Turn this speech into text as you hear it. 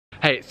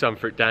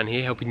Sunfruit Dan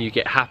here, helping you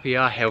get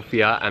happier,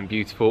 healthier and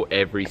beautiful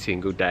every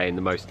single day in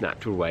the most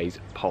natural ways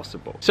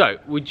possible. So,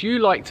 would you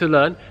like to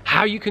learn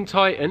how you can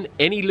tighten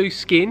any loose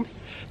skin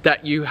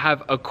that you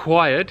have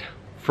acquired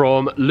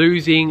from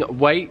losing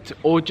weight,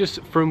 or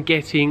just from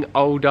getting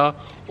older,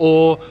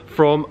 or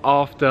from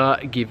after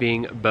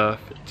giving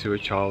birth to a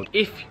child?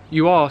 If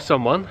you are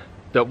someone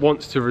that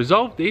wants to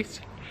resolve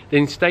this,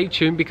 then stay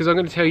tuned, because I'm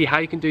going to tell you how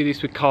you can do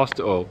this with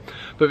castor oil.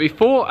 But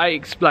before I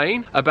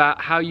explain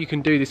about how you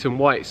can do this and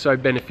why it's so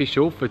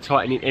beneficial for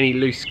tightening any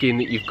loose skin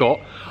that you've got,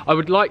 I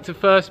would like to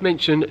first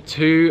mention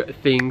two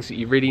things that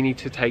you really need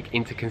to take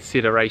into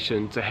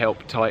consideration to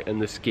help tighten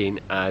the skin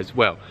as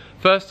well.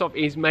 First off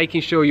is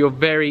making sure you're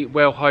very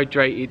well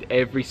hydrated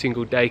every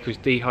single day, because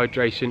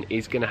dehydration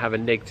is going to have a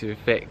negative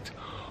effect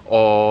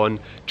on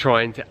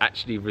trying to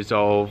actually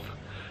resolve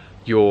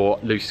your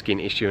loose skin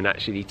issue and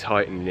actually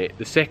tightening it.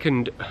 The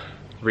second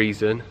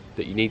reason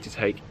that you need to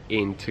take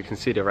into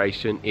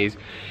consideration is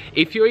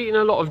if you're eating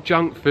a lot of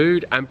junk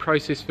food and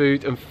processed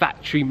food and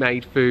factory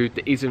made food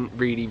that isn't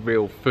really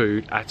real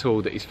food at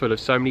all, that is full of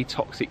so many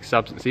toxic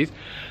substances.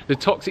 The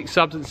toxic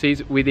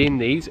substances within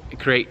these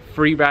create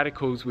free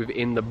radicals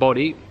within the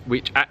body,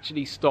 which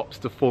actually stops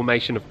the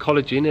formation of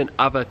collagen and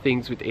other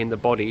things within the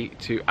body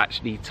to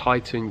actually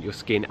tighten your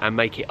skin and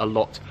make it a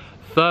lot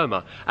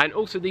firmer. And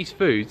also these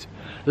foods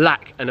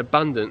lack an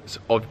abundance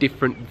of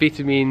different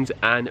vitamins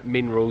and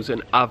minerals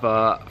and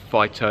other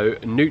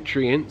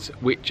phytonutrients,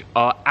 which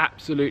are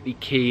absolutely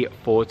key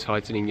for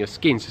tightening your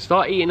skin. So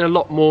start eating a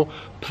lot more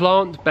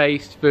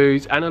plant-based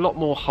foods and a lot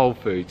more whole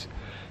foods,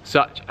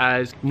 such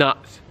as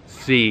nuts,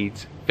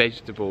 seeds,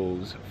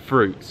 vegetables,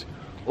 fruits.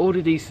 All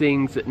of these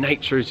things that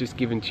nature has just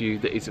given to you,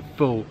 that is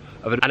full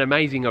of an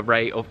amazing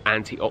array of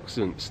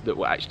antioxidants that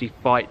will actually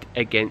fight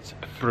against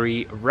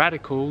free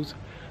radicals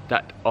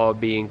that are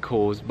being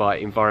caused by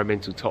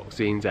environmental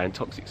toxins and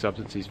toxic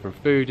substances from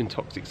food and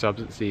toxic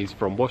substances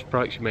from wash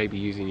products you may be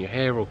using your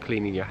hair or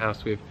cleaning your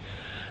house with,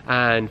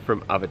 and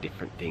from other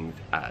different things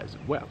as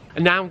well.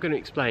 And now I'm going to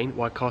explain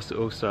why castor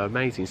oil is so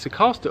amazing. So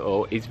castor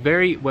oil is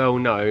very well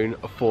known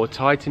for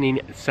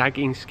tightening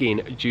sagging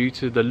skin due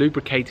to the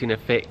lubricating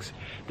effects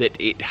that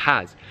it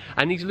has,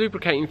 and these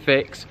lubricating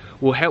effects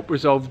will help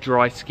resolve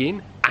dry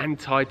skin and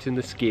tighten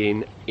the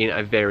skin in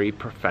a very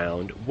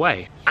profound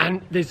way.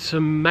 And there's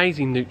some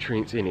amazing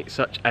nutrients in it,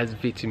 such as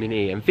vitamin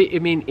E, and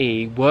vitamin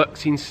E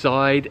works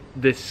inside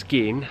the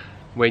skin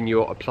when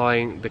you're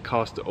applying the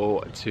castor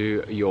oil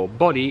to your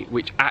body,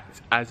 which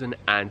acts as an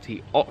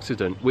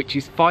antioxidant, which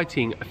is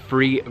fighting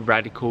free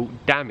radical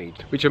damage,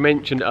 which I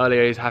mentioned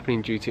earlier is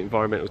happening due to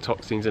environmental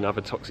toxins and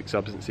other toxic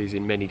substances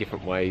in many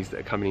different ways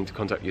that are coming into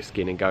contact with your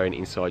skin and going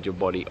inside your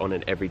body on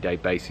an everyday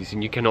basis,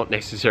 and you cannot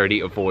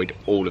necessarily avoid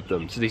all of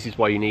them. So this is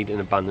why you need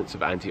an abundance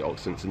of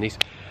antioxidants, and this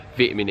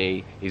vitamin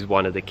E is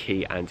one of the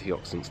key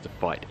antioxidants to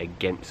fight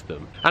against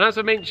them. And as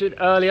I mentioned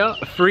earlier,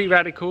 free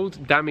radicals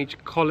damage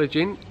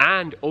collagen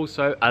and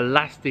also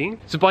elastin.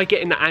 So by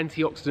getting the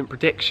antioxidant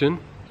protection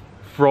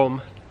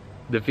from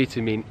the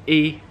vitamin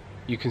E,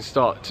 you can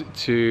start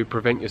to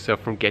prevent yourself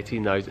from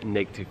getting those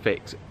negative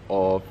effects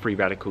of free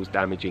radicals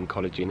damaging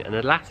collagen and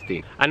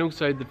elastin. And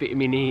also the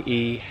vitamin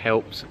E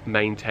helps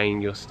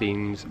maintain your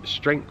skin's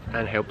strength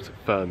and helps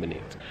firmen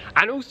it.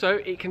 And also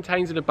it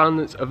contains an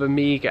abundance of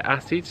omega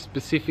acids,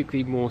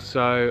 specifically more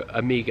so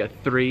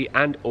omega-3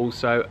 and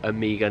also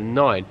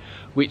omega-9,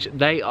 which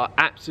they are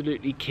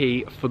absolutely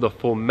key for the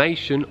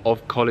formation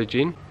of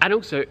collagen. And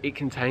also it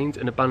contains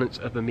an abundance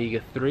of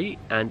omega-3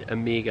 and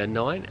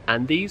omega-9,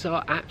 and these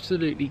are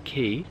absolutely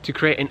key to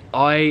create an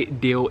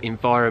ideal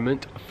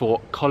environment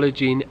for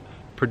collagen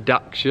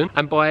production.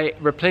 And by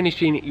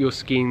replenishing your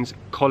skin's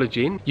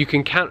collagen, you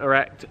can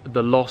counteract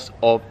the loss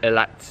of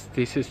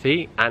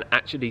elasticity and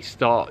actually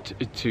start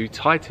to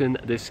tighten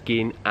the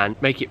skin and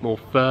make it more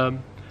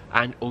firm,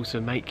 and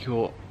also make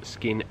your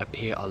skin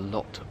appear a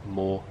lot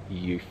more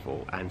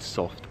youthful and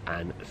soft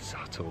and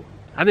subtle.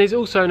 And there's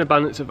also an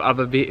abundance of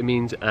other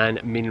vitamins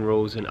and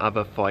minerals and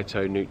other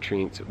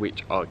phytonutrients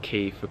which are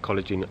key for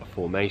collagen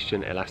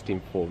formation, elastin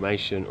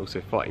formation,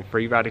 also fighting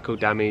free radical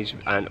damage,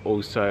 and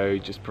also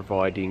just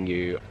providing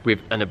you with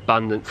an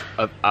abundance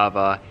of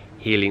other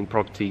healing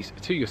properties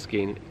to your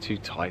skin to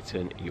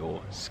tighten your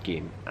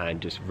skin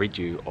and just rid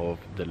you of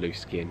the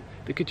loose skin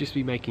that could just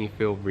be making you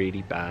feel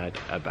really bad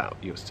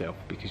about yourself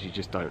because you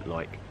just don't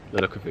like the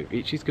look of it,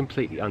 which is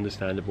completely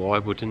understandable. I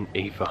wouldn't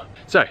either.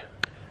 So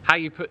how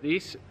you put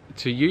this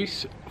to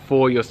use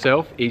for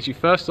yourself is you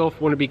first off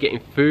want to be getting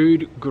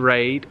food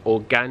grade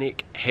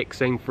organic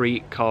hexane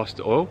free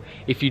castor oil.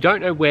 If you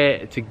don't know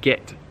where to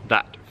get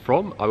that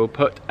from, I will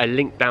put a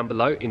link down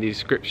below in the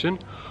description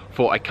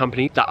for a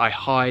company that I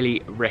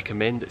highly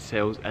recommend that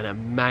sells an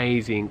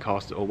amazing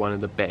castor oil, one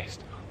of the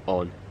best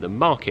on the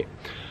market.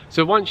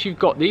 So once you've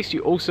got this,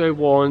 you also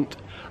want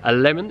a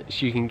lemon,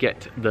 so you can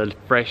get the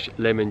fresh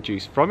lemon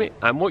juice from it.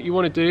 And what you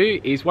want to do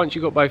is, once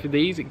you've got both of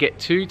these, get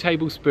 2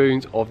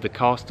 tablespoons of the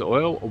castor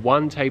oil,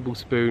 1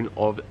 tablespoon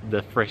of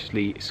the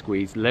freshly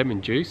squeezed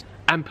lemon juice,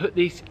 and put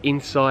this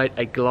inside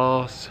a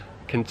glass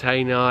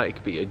container. It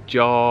could be a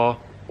jar,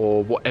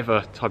 or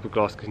whatever type of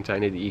glass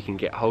container that you can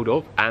get hold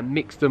of, and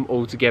mix them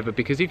all together,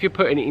 because if you're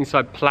putting it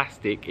inside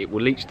plastic, it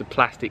will leach the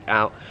plastic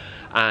out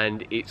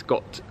and it's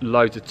got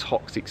loads of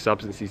toxic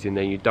substances in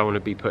there. You don't want to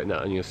be putting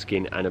that on your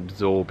skin and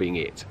absorbing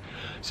it.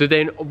 So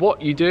then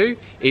what you do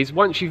is,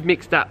 once you've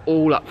mixed that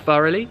all up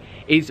thoroughly,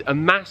 is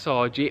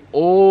massage it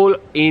all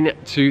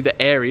into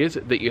the areas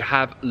that you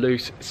have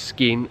loose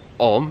skin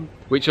on,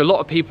 which a lot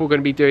of people are going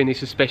to be doing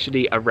this,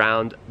 especially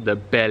around the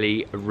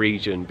belly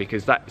region,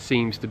 because that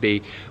seems to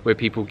be where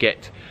people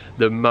get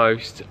the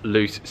most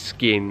loose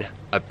skin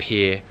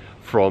appear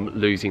from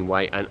losing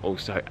weight and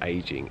also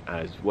aging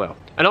as well.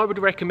 And I would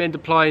recommend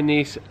applying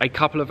this a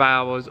couple of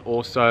hours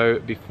or so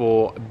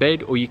before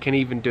bed, or you can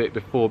even do it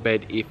before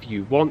bed if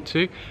you want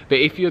to. But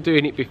if you're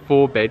doing it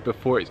before bed,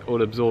 before it's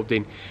all absorbed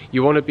in,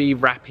 you want to be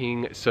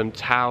wrapping some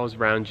towels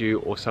around you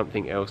or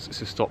something else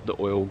to stop the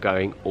oil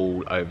going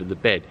all over the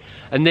bed.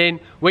 And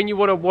then when you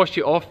want to wash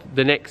it off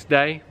the next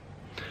day,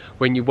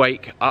 when you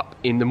wake up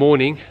in the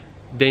morning,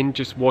 then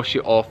just wash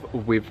it off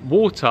with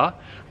water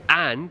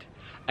and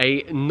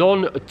a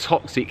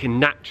non-toxic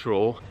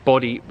natural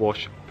body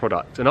wash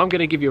product. And I'm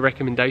going to give you a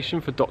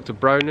recommendation for Dr.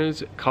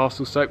 Bronner's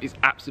Castor soap. It's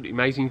absolutely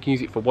amazing. You can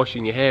use it for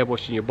washing your hair,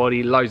 washing your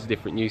body, loads of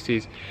different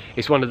uses.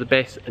 It's one of the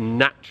best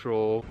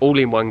natural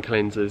all-in-one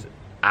cleansers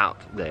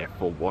out there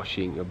for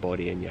washing your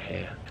body and your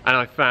hair. And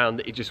I found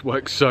that it just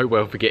works so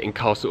well for getting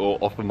castor oil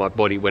off of my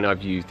body when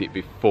I've used it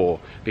before,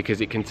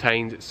 because it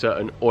contains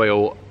certain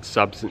oil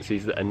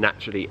substances that are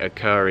naturally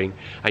occurring,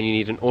 and you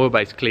need an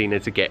oil-based cleaner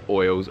to get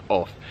oils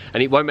off,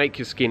 and it won't make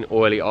your skin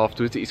oily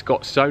afterwards. It's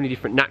got so many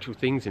different natural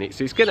things in it,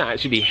 so it's going to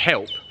actually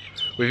help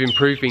with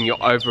improving your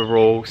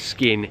overall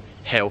skin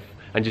health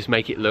and just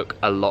make it look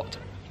a lot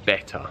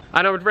better.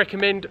 And I would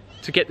recommend,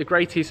 to get the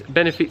greatest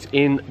benefits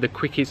in the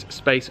quickest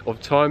space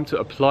of time, to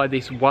apply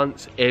this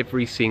once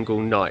every single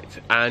night.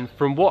 And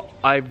from what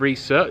I've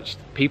researched,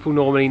 people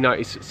normally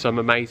notice some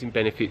amazing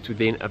benefits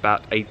within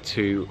about a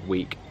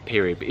 2-week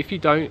period. But if you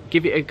don't,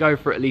 give it a go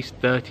for at least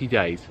 30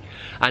 days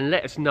and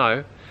let us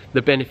know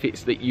the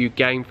benefits that you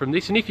gain from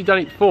this. And if you've done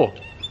it before,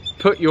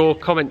 put your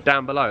comment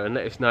down below and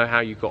let us know how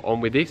you got on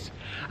with this.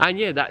 And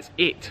yeah, that's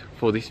it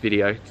for this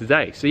video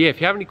today. So yeah,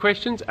 if you have any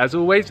questions, as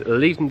always,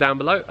 leave them down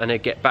below and I'll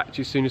get back to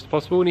you as soon as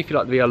possible. And if you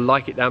like the video,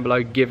 like it down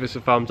below, give us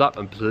a thumbs up,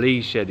 and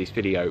please share this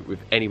video with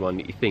anyone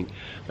that you think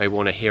may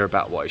want to hear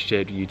about what I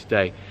shared with you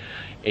today,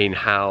 in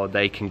how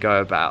they can go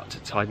about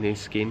tightening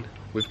skin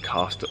with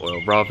castor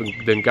oil, rather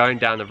than going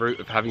down the route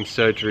of having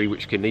surgery,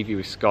 which can leave you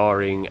with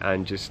scarring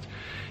and just,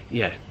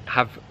 yeah,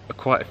 have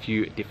quite a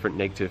few different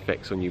negative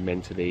effects on you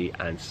mentally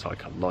and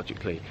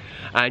psychologically.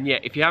 And yeah,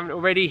 if you haven't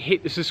already,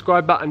 hit the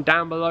subscribe button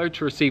down below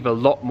to receive a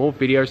lot more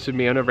videos from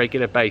me on a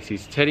regular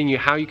basis, telling you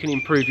how you can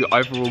improve your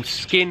overall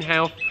skin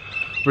health,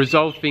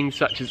 resolve things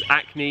such as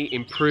acne,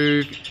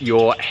 improve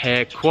your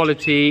hair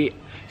quality,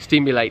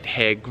 stimulate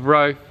hair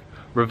growth,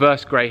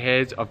 reverse grey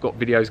hairs. I've got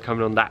videos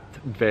coming on that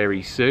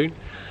very soon,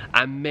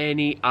 and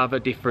many other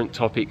different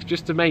topics,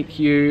 just to make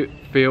you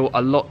feel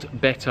a lot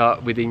better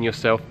within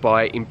yourself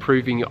by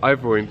improving your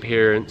overall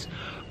appearance.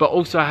 But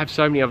also I have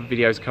so many other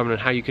videos coming on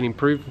how you can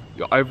improve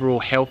your overall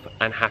health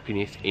and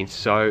happiness in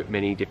so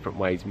many different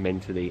ways,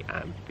 mentally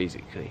and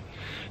physically.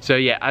 So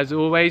yeah, as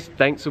always,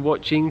 thanks for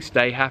watching.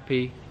 Stay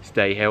happy,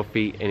 stay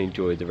healthy, and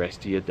enjoy the rest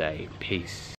of your day. Peace.